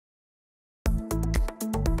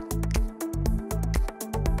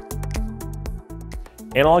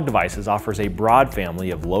Analog Devices offers a broad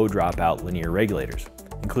family of low dropout linear regulators,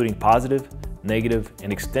 including positive, negative,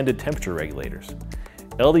 and extended temperature regulators.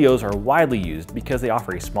 LDOs are widely used because they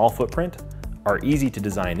offer a small footprint, are easy to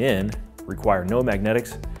design in, require no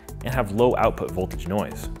magnetics, and have low output voltage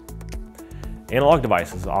noise. Analog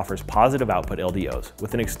Devices offers positive output LDOs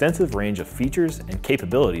with an extensive range of features and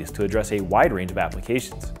capabilities to address a wide range of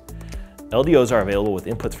applications. LDOs are available with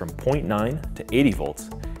inputs from 0.9 to 80 volts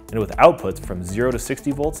and with outputs from 0 to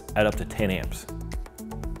 60 volts at up to 10 amps.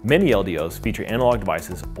 Many LDOs feature Analog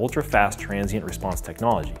Devices' ultra-fast transient response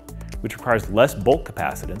technology, which requires less bulk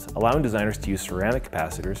capacitance, allowing designers to use ceramic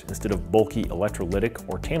capacitors instead of bulky electrolytic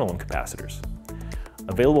or tantalum capacitors.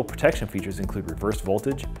 Available protection features include reverse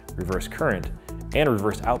voltage, reverse current, and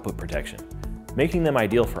reverse output protection, making them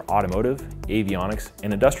ideal for automotive, avionics,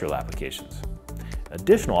 and industrial applications.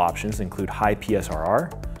 Additional options include high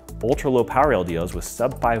PSRR, ultra-low power LDOs with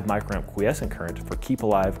sub-5 microamp quiescent current for keep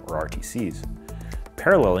alive or RTCs,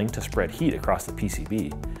 paralleling to spread heat across the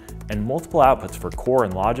PCB, and multiple outputs for core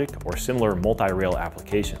and logic or similar multi-rail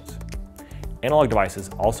applications. Analog Devices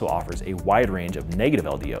also offers a wide range of negative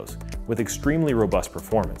LDOs with extremely robust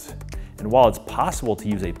performance. And while it's possible to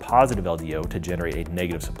use a positive LDO to generate a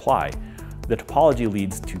negative supply, the topology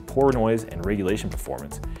leads to poor noise and regulation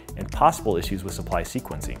performance and possible issues with supply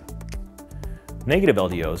sequencing. Negative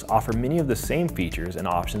LDOs offer many of the same features and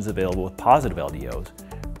options available with positive LDOs,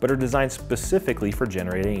 but are designed specifically for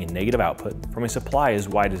generating a negative output from a supply as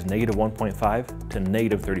wide as -1.5 to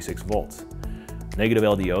 -36 volts. Negative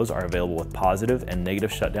LDOs are available with positive and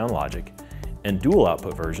negative shutdown logic, and dual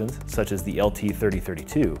output versions, such as the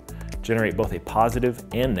LT3032, generate both a positive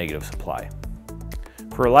and negative supply.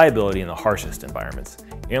 For reliability in the harshest environments,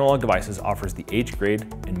 Analog Devices offers the H-grade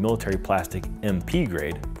and military plastic MP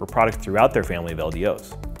grade for products throughout their family of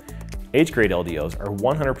LDOs. H-grade LDOs are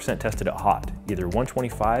 100% tested at hot, either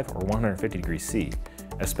 125 or 150 degrees C,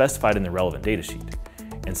 as specified in the relevant datasheet,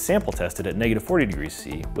 and sample tested at -40 degrees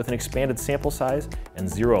C with an expanded sample size and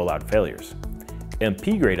 0 allowed failures.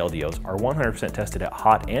 MP grade LDOs are 100% tested at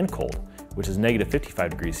hot and cold, which is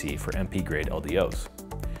 -55 degrees C for MP grade LDOs.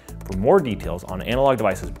 For more details on Analog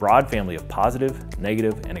Devices' broad family of positive,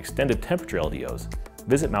 negative, and extended temperature LDOs,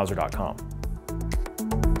 visit Mouser.com.